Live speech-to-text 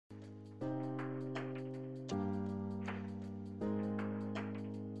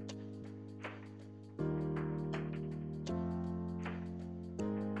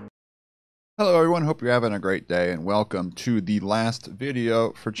Hello everyone, hope you're having a great day and welcome to the last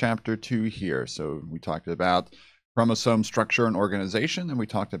video for chapter 2 here. So we talked about chromosome structure and organization, and we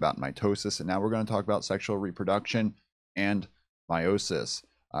talked about mitosis, and now we're going to talk about sexual reproduction and meiosis.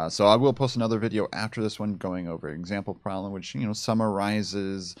 So I will post another video after this one going over an example problem which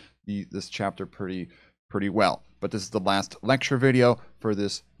summarizes this chapter pretty well. But this is the last lecture video for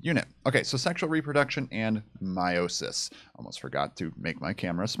this unit. Okay, so sexual reproduction and meiosis. Almost forgot to make my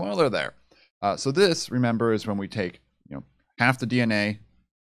camera smaller there. So this, remember, is when we take half the DNA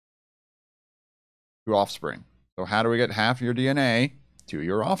to offspring. So how do we get half your DNA to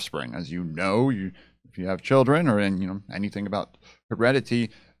your offspring? As you know, if you have children or anything about heredity,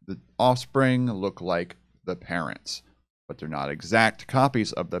 the offspring look like the parents, but they're not exact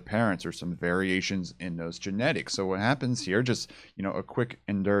copies of the parents. There's some variations in those genetics. So what happens here, just a quick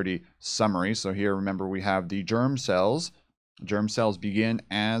and dirty summary. So here, remember, we have the germ cells. Germ cells begin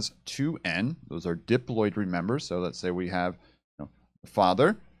as 2N. Those are diploid, remember. So let's say we have the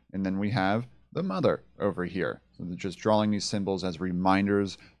father, and then we have the mother over here. So they're just drawing these symbols as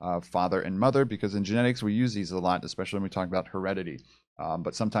reminders of father and mother, because in genetics we use these a lot, especially when we talk about heredity.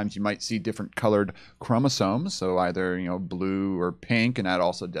 But sometimes you might see different colored chromosomes, so either blue or pink, and that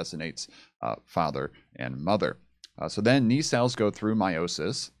also designates father and mother. So then these cells go through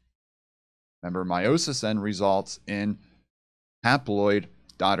meiosis. Remember, meiosis then results in haploid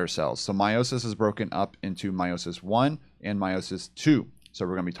daughter cells. So meiosis is broken up into meiosis 1 and meiosis 2. So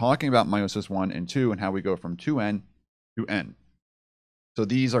we're going to be talking about meiosis 1 and 2 and how we go from 2N to N. So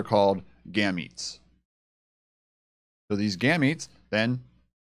these are called gametes. So these gametes then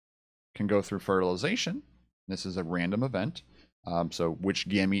can go through fertilization. This is a random event. So which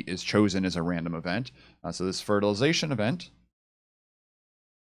gamete is chosen is a random event. So this fertilization event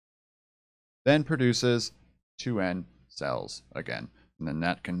then produces 2N cells again, and then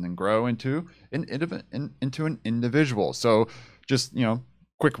that can then grow into an individual. So just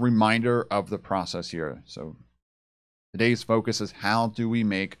quick reminder of the process here. So today's focus is how do we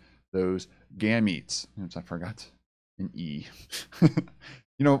make those gametes. Oops, I forgot an E.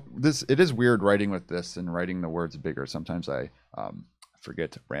 It is weird writing with this and writing the words bigger. Sometimes I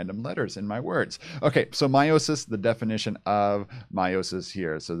forget random letters in my words. Okay, so meiosis, the definition of meiosis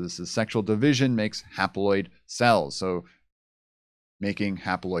here. So this is sexual division makes haploid cells. So making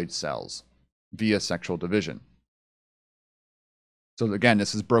haploid cells via sexual division. So again,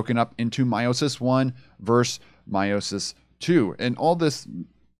 this is broken up into meiosis 1 versus meiosis 2. And all this,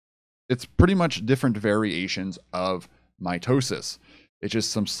 it's pretty much different variations of mitosis. It's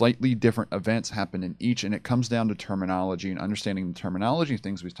just some slightly different events happen in each, and it comes down to terminology and understanding the terminology,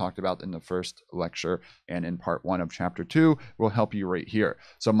 things we've talked about in the first lecture and in part 1 of chapter 2 will help you right here.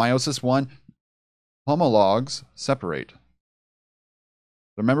 So meiosis 1, homologs separate.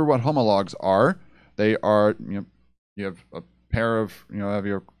 Remember what homologs are. They are, you have a pair of, have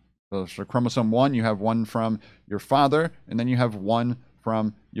your chromosome 1, you have one from your father, and then you have one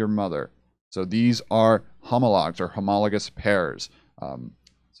from your mother. So these are homologs, or homologous pairs.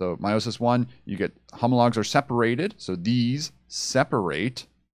 So meiosis 1, you get homologs are separated, so these separate,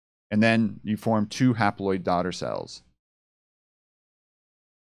 and then you form 2 haploid daughter cells.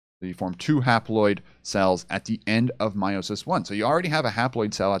 So you form 2 haploid cells at the end of meiosis 1. So you already have a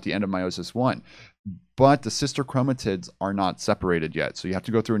haploid cell at the end of meiosis 1, but the sister chromatids are not separated yet. So you have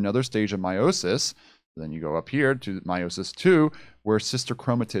to go through another stage of meiosis. Then you go up here to meiosis 2, where sister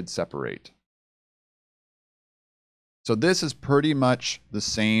chromatids separate. So this is pretty much the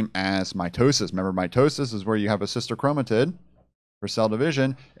same as mitosis. Remember, mitosis is where you have a sister chromatid for cell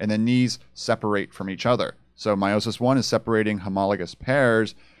division, and then these separate from each other. So meiosis 1 is separating homologous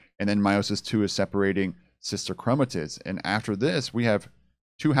pairs, and then meiosis 2 is separating sister chromatids. And after this, we have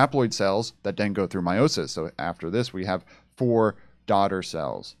 2 haploid cells that then go through meiosis. So after this, we have 4 daughter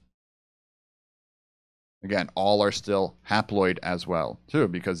cells. Again, all are still haploid as well, too,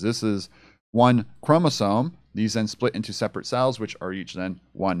 because this is one chromosome. These then split into separate cells, which are each then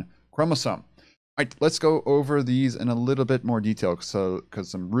one chromosome. All right, let's go over these in a little bit more detail, because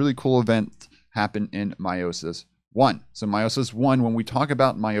some really cool events happen in meiosis 1. So meiosis 1, when we talk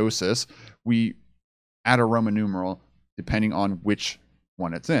about meiosis, we add a Roman numeral depending on which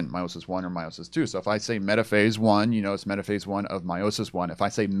one it's in, meiosis 1 or meiosis 2. So if I say metaphase 1, it's metaphase 1 of meiosis 1. If I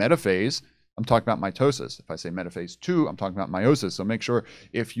say metaphase, I'm talking about mitosis. If I say metaphase 2, I'm talking about meiosis. So make sure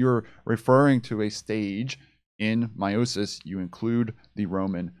if you're referring to a stage in meiosis, you include the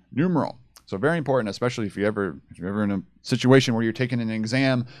Roman numeral. So very important, especially if you're ever in a situation where you're taking an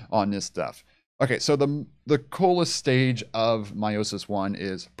exam on this stuff. Okay, so the coolest stage of meiosis 1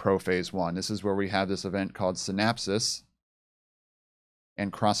 is prophase 1. This is where we have this event called synapsis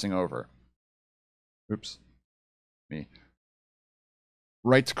and crossing over. oops, me.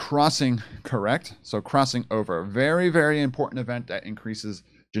 Writes crossing correct. So crossing over, very, very important event that increases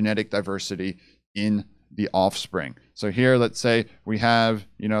genetic diversity in the offspring. So here, let's say we have,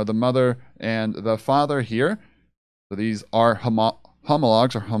 the mother and the father here. So these are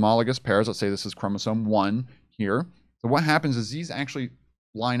homologs or homologous pairs. Let's say this is chromosome 1 here. So what happens is these actually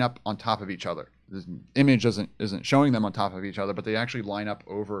line up on top of each other. This image isn't showing them on top of each other, but they actually line up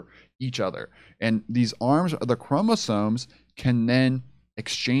over each other. And these arms of the chromosomes can then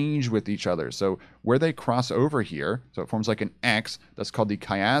exchange with each other. So where they cross over here, so it forms like an X, that's called the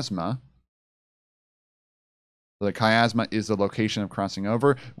chiasma. So the chiasma is the location of crossing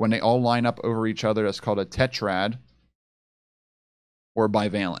over. When they all line up over each other, that's called a tetrad or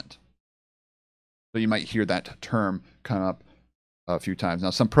bivalent. So you might hear that term come up a few times.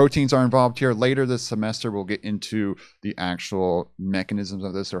 Now, some proteins are involved here. Later this semester, we'll get into the actual mechanisms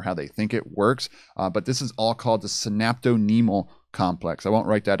of this or how they think it works. But this is all called the synaptonemal complex. I won't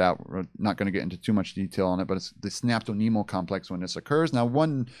write that out. We're not going to get into too much detail on it, but it's the synaptonemal complex when this occurs. Now,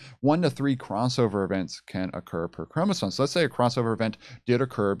 one to three crossover events can occur per chromosome. So let's say a crossover event did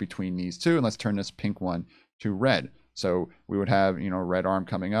occur between these two, and let's turn this pink one to red. So we would have, red arm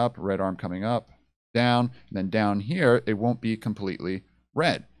coming up, down, and then down here, it won't be completely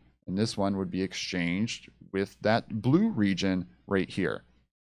red. And this one would be exchanged with that blue region right here.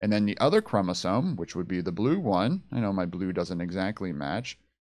 And then the other chromosome, which would be the blue one, I know my blue doesn't exactly match.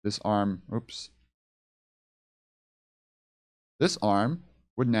 This arm, this arm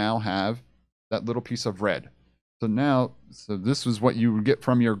would now have that little piece of red. So this is what you would get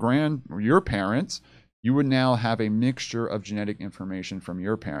from your parents. You would now have a mixture of genetic information from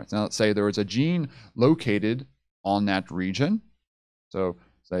your parents. Now, let's say there was a gene located on that region. So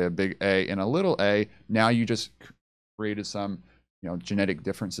say a big A and a little a. Now you just created some genetic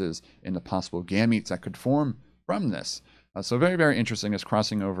differences in the possible gametes that could form from this. So very, very interesting. This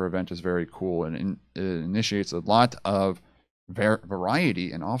crossing over event is very cool, and it initiates a lot of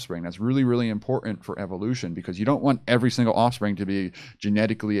variety in offspring. That's really, really important for evolution, because you don't want every single offspring to be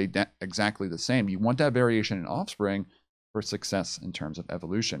genetically exactly the same. You want that variation in offspring for success in terms of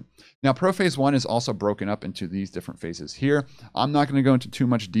evolution. Now, prophase 1 is also broken up into these different phases here. I'm not going to go into too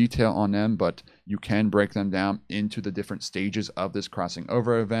much detail on them, but you can break them down into the different stages of this crossing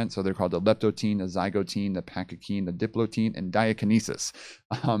over event. So they're called the leptotene, the zygotene, the pachychene, the diplotene, and diakinesis.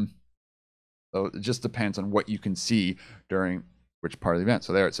 So it just depends on what you can see during which part of the event.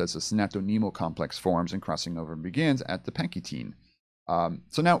 So there it says the synaptonemal complex forms and crossing over begins at the pachychene.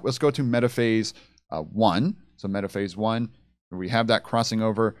 So now let's go to metaphase 1. So metaphase 1, we have that crossing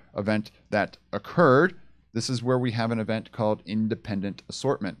over event that occurred. This is where we have an event called independent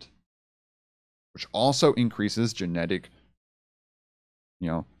assortment, which also increases genetic,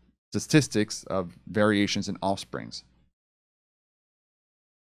 statistics of variations in offsprings.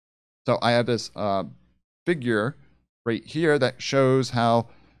 So I have this figure right here that shows how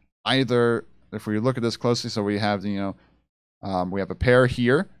either, if we look at this closely, so we have we have a pair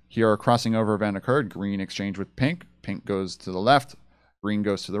here. Here a crossing over event occurred. Green exchange with pink. Pink goes to the left. Green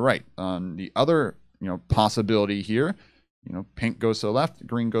goes to the right. On the other possibility here, pink goes to the left.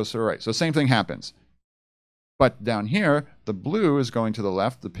 Green goes to the right. So same thing happens. But down here, the blue is going to the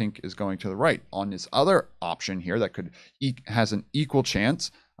left. The pink is going to the right. On this other option here that has an equal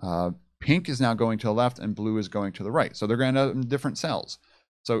chance, pink is now going to the left and blue is going to the right. So they're going to in different cells.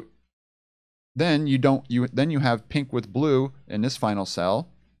 So then you have pink with blue in this final cell,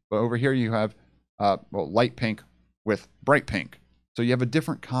 but over here you have light pink with bright pink. So you have a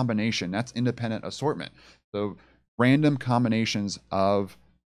different combination. That's independent assortment. So random combinations of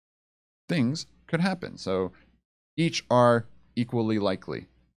things could happen. So each are equally likely.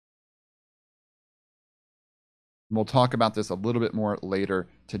 We'll talk about this a little bit more later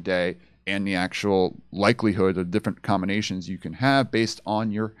today, and the actual likelihood of different combinations you can have based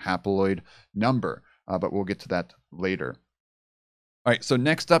on your haploid number. But we'll get to that later. All right, so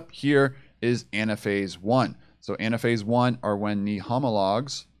next up here is anaphase 1. So anaphase 1 are when the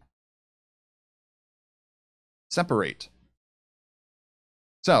homologs separate.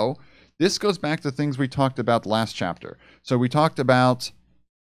 So this goes back to things we talked about last chapter. So we talked about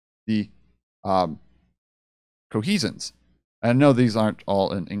the cohesins. I know these aren't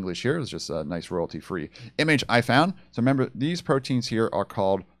all in English here. It's just a nice royalty-free image I found. So remember, these proteins here are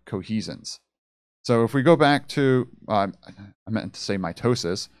called cohesins. So if we go back to, I meant to say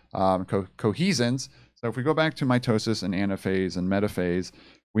mitosis, cohesins. So if we go back to mitosis and anaphase and metaphase,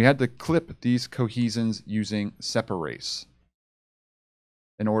 we had to clip these cohesins using separase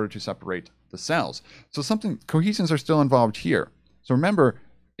in order to separate the cells. So cohesins are still involved here. So remember,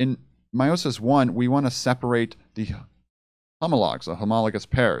 in meiosis 1, we want to separate the homologs, the homologous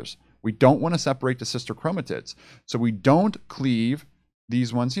pairs. We don't want to separate the sister chromatids. So we don't cleave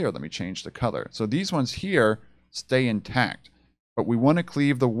these ones here. Let me change the color. So these ones here stay intact, but we want to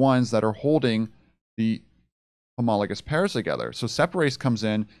cleave the ones that are holding the homologous pairs together. So separase comes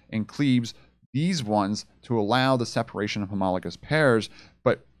in and cleaves these ones to allow the separation of homologous pairs,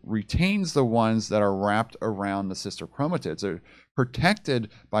 but retains the ones that are wrapped around the sister chromatids. They're protected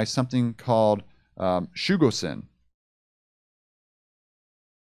by something called shugosin.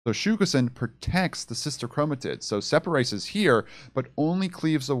 So shugosin protects the sister chromatids. So separase is here, but only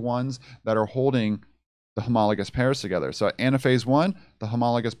cleaves the ones that are holding the homologous pairs together. So at anaphase 1, the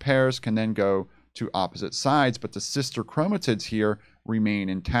homologous pairs can then go to opposite sides, but the sister chromatids here remain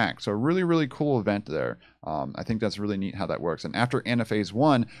intact. So a really, really cool event there. I think that's really neat how that works. And after anaphase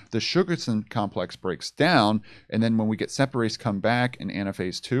 1, the shugosin complex breaks down, and then when we get separase come back in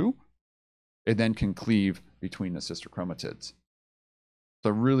anaphase 2, it then can cleave between the sister chromatids. So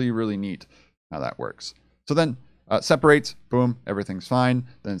really, really neat how that works. So then separates, boom, everything's fine.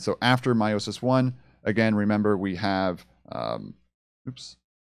 Then so after meiosis 1, again, remember we have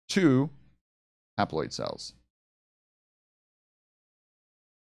 2 haploid cells.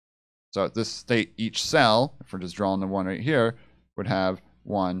 So at this state, each cell, if we're just drawing the one right here, would have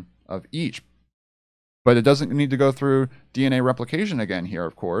one of each. But it doesn't need to go through DNA replication again here,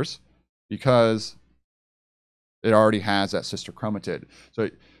 of course, because it already has that sister chromatid. So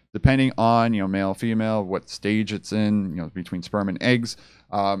depending on, male, female, what stage it's in, between sperm and eggs,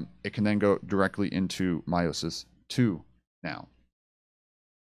 it can then go directly into meiosis 2 now.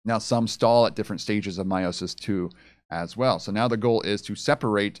 Now, some stall at different stages of meiosis 2 as well. So now the goal is to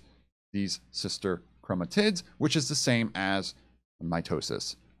separate these sister chromatids, which is the same as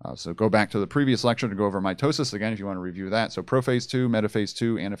mitosis. So go back to the previous lecture to go over mitosis again if you want to review that. So prophase 2, metaphase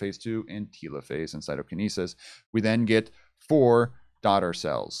 2, anaphase 2, and telophase and cytokinesis. We then get 4 daughter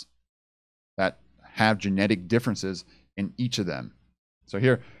cells that have genetic differences in each of them. So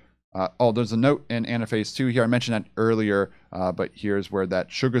here, there's a note in anaphase 2 here. I mentioned that earlier, but here's where that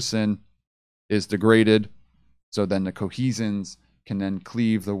shugosin is degraded. So then the cohesins can then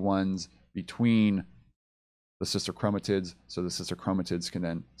cleave the ones between the sister chromatids, so the sister chromatids can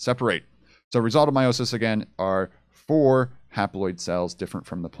then separate. So result of meiosis, again, are 4 haploid cells different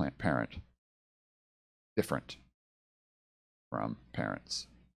from the plant parent. Different from parents.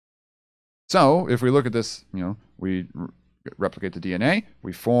 So if we look at this, we replicate the DNA,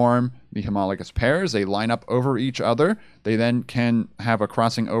 we form the homologous pairs, they line up over each other, they then can have a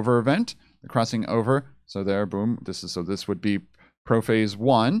crossing over event. The crossing over, so there, boom, this would be prophase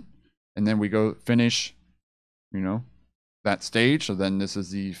 1, and then we go finish that stage. So then this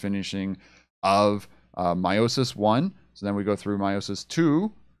is the finishing of meiosis 1. So then we go through meiosis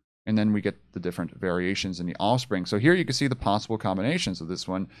 2, and then we get the different variations in the offspring. So here you can see the possible combinations. So this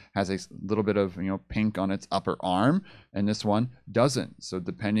one has a little bit of pink on its upper arm, and this one doesn't. So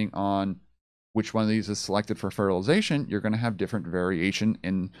depending on which one of these is selected for fertilization, you're going to have different variation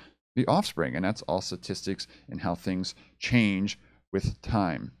in the offspring, and that's all statistics and how things change with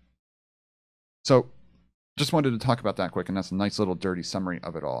time. So just wanted to talk about that quick, and that's a nice little dirty summary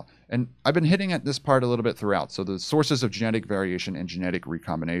of it all. And I've been hitting at this part a little bit throughout. So the sources of genetic variation and genetic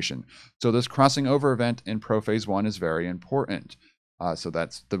recombination. So this crossing over event in prophase 1 is very important. So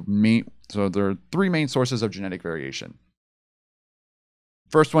that's the main. So there are 3 main sources of genetic variation.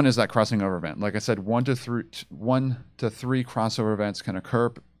 First one is that crossing over event. Like I said, 1 to 3 crossover events can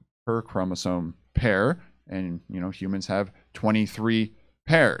occur per chromosome pair, and humans have 23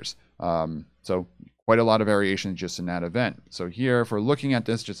 pairs. So quite a lot of variation just in that event. So here, if we're looking at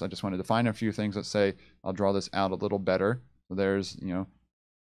this, I just want to define a few things. Let's say I'll draw this out a little better. So there's,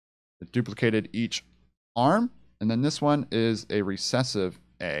 it duplicated each arm, and then this one is a recessive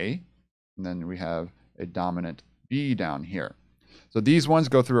A, and then we have a dominant B down here. So these ones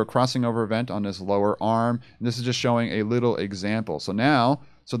go through a crossing over event on this lower arm, and this is just showing a little example. So now,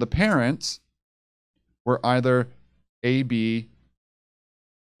 the parents were either AB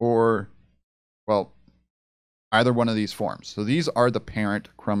or, either one of these forms. So these are the parent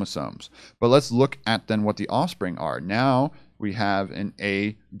chromosomes. But let's look at then what the offspring are. Now we have an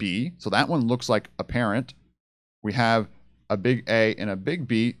AB, so that one looks like a parent. We have a big A and a big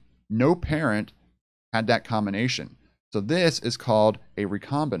B. No parent had that combination. So this is called a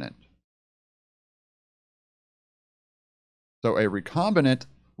recombinant. So a recombinant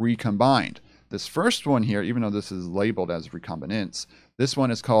recombined. This first one here, even though this is labeled as recombinants, this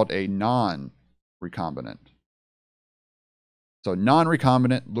one is called a non-recombinant. So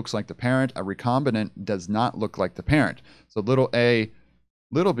non-recombinant looks like the parent. A recombinant does not look like the parent. So little a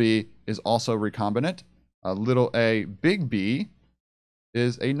Little b is also recombinant. Little a, big B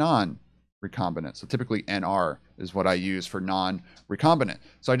is a non-recombinant. So typically NR is what I use for non-recombinant.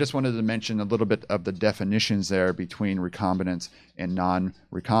 So I just wanted to mention a little bit of the definitions there between recombinants and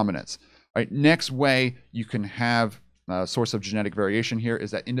non-recombinants. All right, next way you can have a source of genetic variation here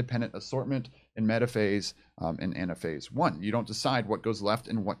is that independent assortment in metaphase and anaphase 1. You don't decide what goes left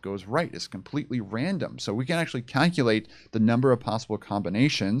and what goes right. It's completely random. So we can actually calculate the number of possible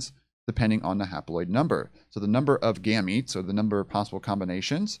combinations depending on the haploid number. So the number of gametes, or the number of possible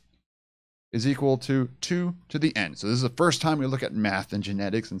combinations, is equal to 2 to the n. So this is the first time we look at math and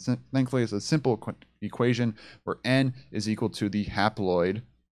genetics, and thankfully it's a simple equation where n is equal to the haploid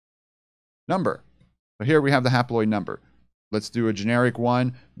number. So here we have the haploid number. Let's do a generic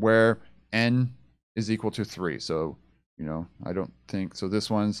one where n is equal to 3. So, I don't think, so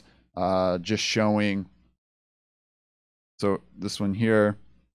this one's just showing, so this one here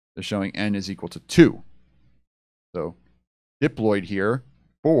is showing n is equal to 2. So diploid here,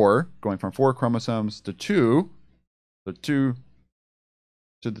 4, going from 4 chromosomes to 2, so 2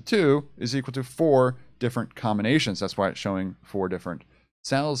 to the 2 is equal to 4 different combinations. That's why it's showing 4 different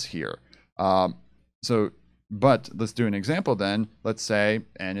cells here. But let's do an example then. Let's say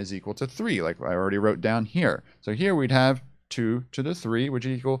n is equal to 3, like I already wrote down here. So here we'd have 2 to the 3, which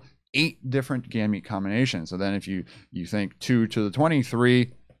is equal 8 different gamete combinations. So then if you think 2 to the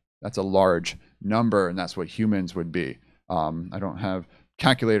 23, that's a large number, and that's what humans would be. I don't have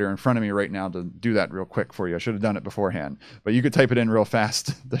calculator in front of me right now to do that real quick for you. I should have done it beforehand, but you could type it in real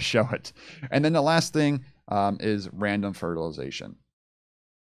fast to show it. And then the last thing is random fertilization.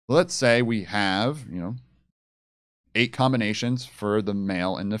 Let's say we have, 8 combinations for the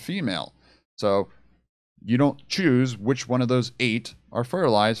male and the female. So you don't choose which one of those 8 are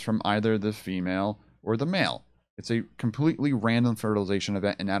fertilized from either the female or the male. It's a completely random fertilization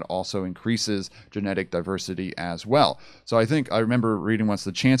event, and that also increases genetic diversity as well. So I remember reading once,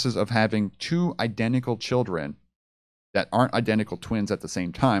 the chances of having 2 identical children that aren't identical twins at the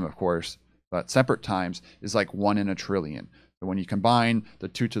same time, of course, but separate times, is like 1 in a trillion. So when you combine the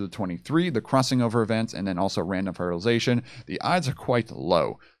 2 to the 23, the crossing over events, and then also random fertilization, the odds are quite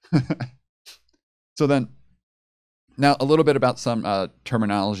low. So then, now a little bit about some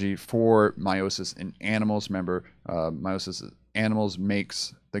terminology for meiosis in animals. Remember, meiosis in animals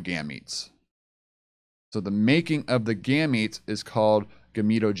makes the gametes. So the making of the gametes is called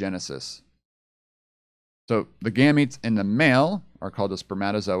gametogenesis. So the gametes in the male are called the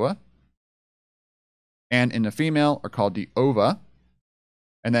spermatozoa, and in the female are called the ova.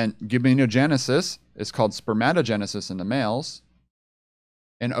 And then gametogenesis is called spermatogenesis in the males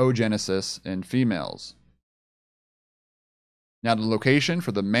and oogenesis in females. Now the location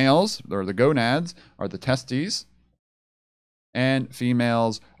for the males, or the gonads, are the testes, and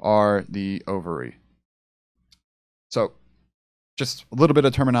females are the ovary. So just a little bit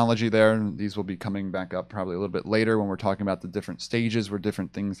of terminology there. These will be coming back up probably a little bit later when we're talking about the different stages where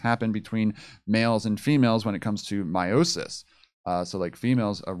different things happen between males and females when it comes to meiosis. So like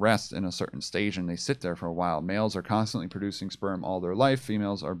females arrest in a certain stage and they sit there for a while. Males are constantly producing sperm all their life.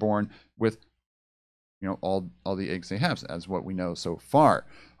 Females are born with all the eggs they have, as what we know so far.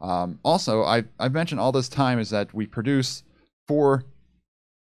 Also, I've mentioned all this time is that we produce 4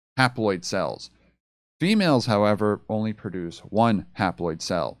 haploid cells. Females, however, only produce 1 haploid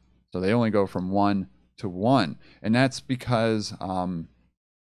cell. So they only go from 1 to 1. And that's because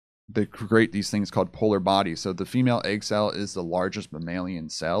they create these things called polar bodies. So the female egg cell is the largest mammalian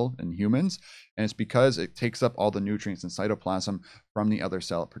cell in humans, and it's because it takes up all the nutrients in cytoplasm from the other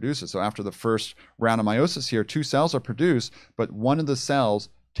cell it produces. So after the first round of meiosis here, 2 cells are produced, but one of the cells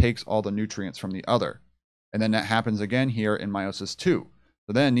takes all the nutrients from the other. And then that happens again here in meiosis 2.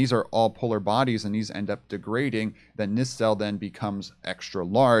 So then these are all polar bodies, and these end up degrading. Then this cell then becomes extra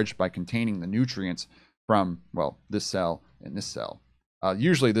large by containing the nutrients from, well, this cell and this cell.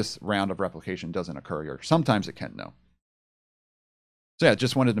 Usually this round of replication doesn't occur here. Sometimes it can, though. So yeah,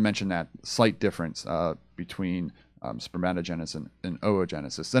 just wanted to mention that slight difference between spermatogenesis and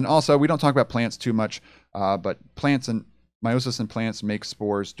oogenesis. Then also, we don't talk about plants too much, but plants and meiosis in plants make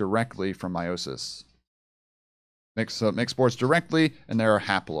spores directly from meiosis. Make spores directly, and they are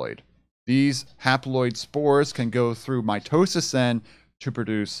haploid. These haploid spores can go through mitosis then to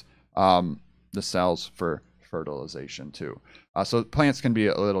produce the cells for fertilization too. So plants can be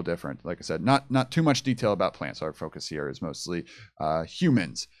a little different. Like I said, not too much detail about plants. Our focus here is mostly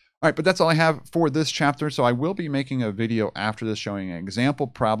humans. All right, but that's all I have for this chapter. So I will be making a video after this showing example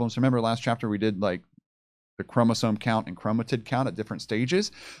problems. Remember last chapter we did like the chromosome count and chromatid count at different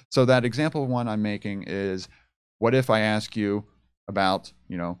stages. So that example one I'm making is, what if I ask you about,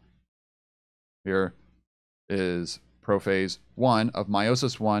 here is prophase 1 of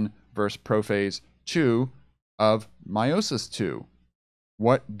meiosis 1 versus prophase 2 of meiosis 2.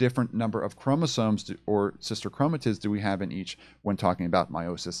 What different number of chromosomes or sister chromatids do we have in each when talking about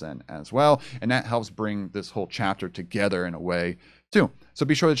meiosis then as well? And that helps bring this whole chapter together in a way too. So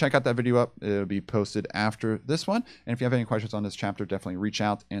be sure to check out that video up. It'll be posted after this one. And if you have any questions on this chapter, definitely reach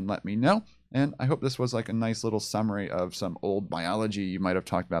out and let me know. And I hope this was like a nice little summary of some old biology you might have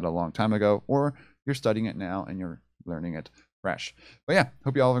talked about a long time ago, or you're studying it now and you're learning it fresh. But yeah,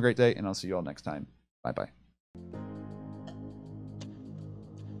 hope you all have a great day, and I'll see you all next time. Bye-bye.